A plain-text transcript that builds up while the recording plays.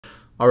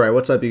Alright,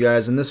 what's up you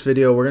guys? In this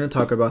video we're going to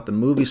talk about the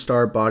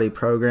Moviestar Body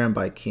program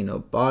by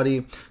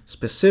Kinobody,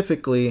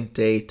 specifically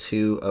day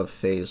 2 of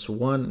phase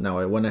 1. Now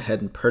I went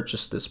ahead and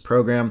purchased this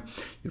program.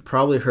 You've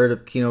probably heard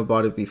of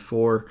Kinobody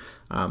before.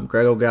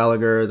 Greg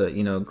Gallagher,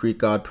 the Greek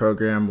God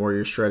program,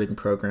 warrior shredding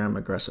program,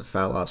 aggressive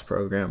fat loss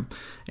program.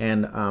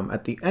 And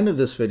at the end of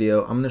this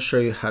video I'm going to show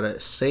you how to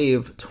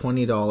save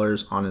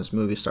 $20 on his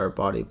Moviestar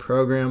Body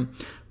program.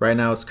 Right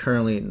now it's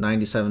currently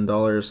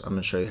 $97. I'm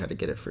going to show you how to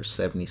get it for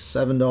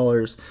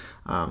 $77.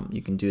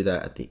 You can do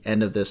that at the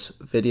end of this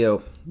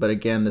video, but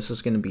again, this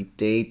is going to be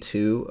day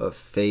 2 of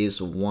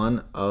phase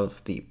 1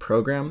 of the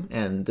program,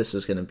 and this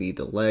is going to be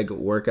the leg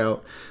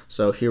workout.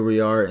 So here we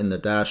are in the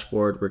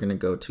dashboard. We're going to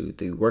go to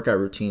the workout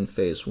routine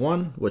phase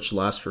 1, which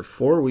lasts for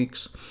 4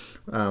 weeks.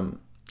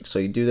 So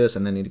you do this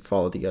and then you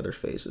follow the other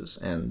phases.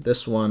 And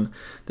this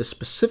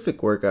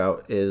specific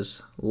workout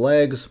is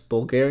legs,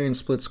 Bulgarian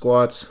split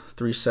squats,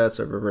 3 sets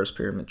of reverse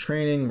pyramid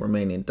training,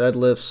 Romanian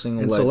deadlifts,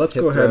 single leg. So let's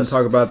go ahead and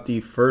talk about the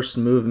first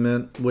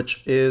movement,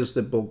 which is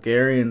the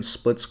Bulgarian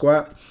split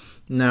squat.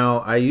 Now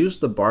I use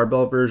the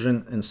barbell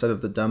version instead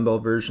of the dumbbell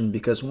version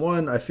because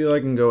 1, I feel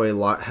I can go a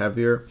lot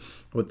heavier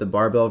with the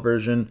barbell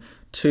version.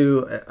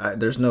 2,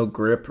 there's no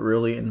grip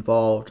really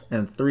involved.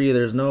 And 3,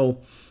 there's no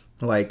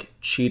like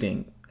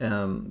cheating.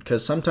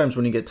 Because sometimes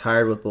when you get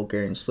tired with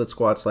Bulgarian split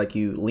squats, like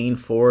you lean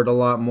forward a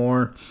lot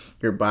more,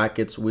 your back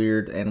gets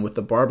weird, and with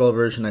the barbell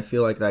version I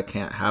feel like that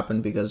can't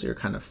happen because you're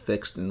kind of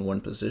fixed in one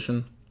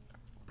position.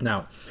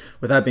 Now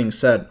with that being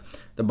said,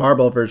 the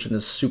barbell version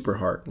is super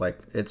hard. Like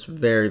it's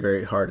very,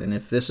 very hard, and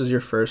if this is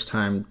your first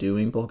time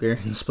doing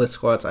Bulgarian split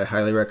squats, I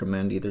highly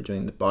recommend either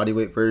doing the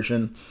bodyweight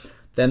version,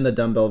 then the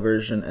dumbbell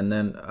version, and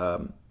then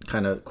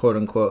kind of quote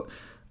unquote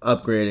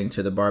upgrading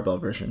to the barbell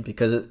version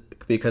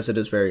because it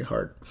is very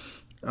hard.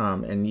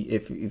 And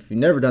if you've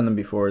never done them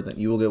before, then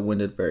you will get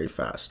winded very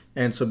fast.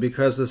 And so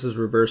because this is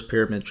reverse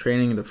pyramid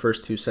training, the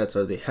first 2 sets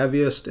are the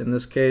heaviest. In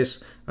this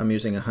case, I'm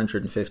using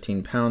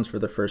 115 pounds for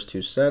the first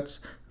 2 sets.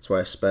 That's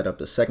why I sped up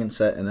the second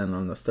set. And then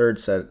on the third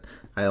set,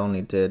 I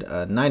only did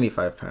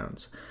 95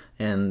 pounds.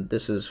 And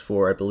this is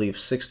for, I believe,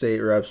 6 to 8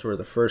 reps, where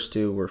the first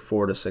 2 were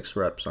 4 to 6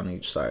 reps on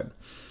each side.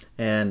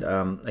 And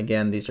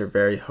again, these are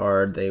very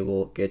hard. They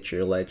will get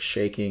your legs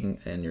shaking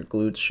and your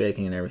glutes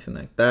shaking and everything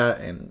like that.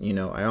 And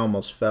I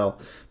almost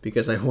fell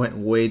because I went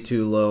way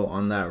too low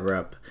on that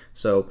rep.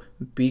 So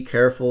be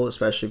careful,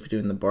 especially if you're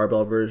doing the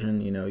barbell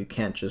version. You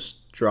can't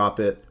just drop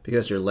it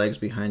because your leg's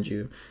behind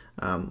you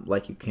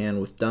like you can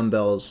with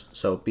dumbbells.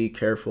 So be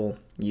careful,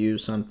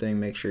 use something,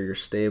 make sure you're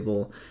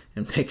stable,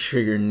 and make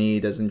sure your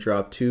knee doesn't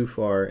drop too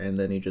far and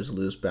then you just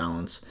lose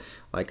balance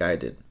like I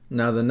did.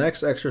 Now the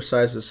next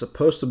exercise is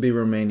supposed to be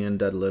Romanian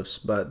deadlifts,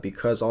 but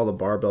because all the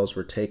barbells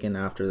were taken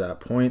after that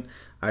point,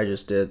 I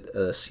just did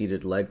a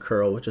seated leg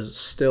curl, which is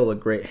still a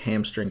great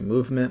hamstring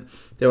movement.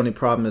 The only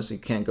problem is you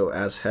can't go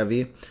as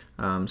heavy.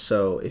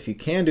 So if you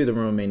can do the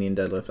Romanian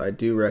deadlift, I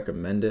do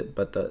recommend it,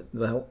 but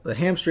the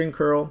hamstring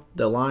curl,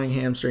 the lying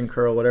hamstring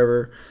curl,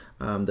 whatever,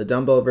 the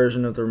dumbbell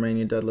version of the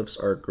Romanian deadlifts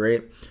are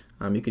great.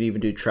 You could even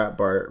do trap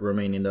bar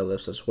Romanian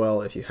deadlifts as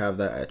well if you have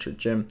that at your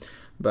gym.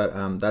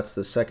 But that's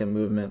the second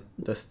movement.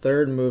 The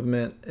third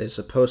movement is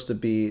supposed to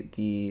be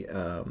the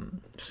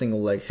single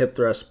leg hip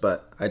thrust,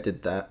 but I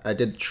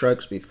did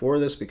shrugs before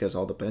this because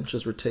all the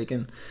benches were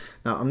taken.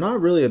 Now I'm not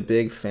really a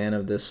big fan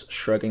of this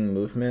shrugging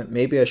movement.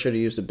 Maybe I should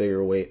have used a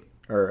bigger weight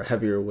or a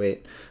heavier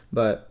weight,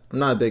 but I'm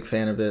not a big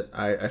fan of it.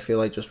 I feel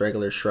like just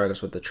regular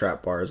shrugs with the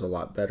trap bar is a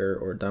lot better,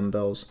 or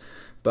dumbbells.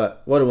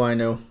 But what do I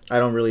know? I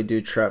don't really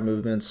do trap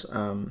movements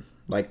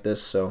like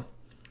this, so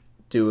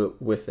do it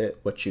with it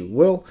what you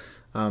will.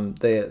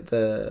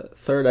 The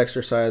third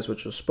exercise,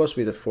 which was supposed to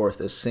be the fourth,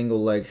 is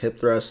single leg hip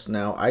thrusts.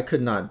 Now I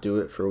could not do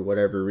it for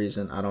whatever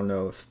reason. I don't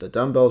know if the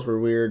dumbbells were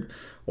weird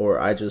or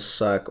I just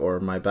suck or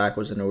my back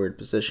was in a weird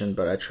position,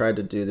 but I tried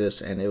to do this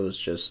and it was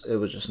just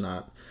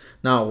not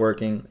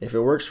working. If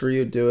it works for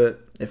you, do it.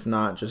 If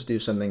not, just do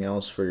something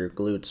else for your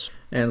glutes.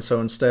 And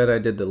so instead I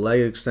did the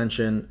leg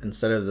extension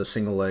instead of the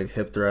single leg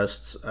hip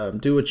thrusts.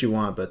 Do what you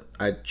want, but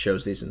I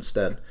chose these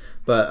instead.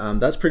 But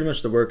that's pretty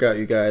much the workout,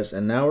 you guys.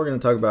 And now we're going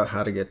to talk about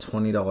how to get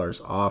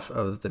 $20 off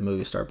of the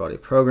Moviestar Body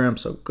program.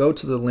 So go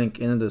to the link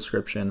in the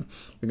description.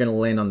 You're going to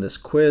land on this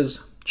quiz,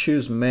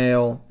 choose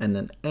male, and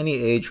then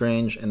any age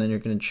range, and then you're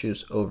going to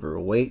choose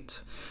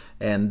overweight.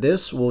 And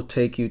this will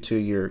take you to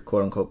your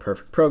quote-unquote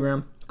perfect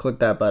program. Click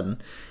that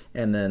button.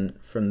 And then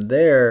from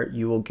there,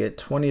 you will get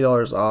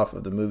 $20 off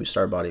of the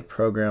Moviestar Body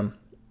program.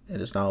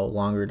 It is no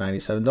longer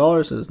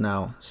 $97. It is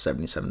now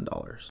 $77.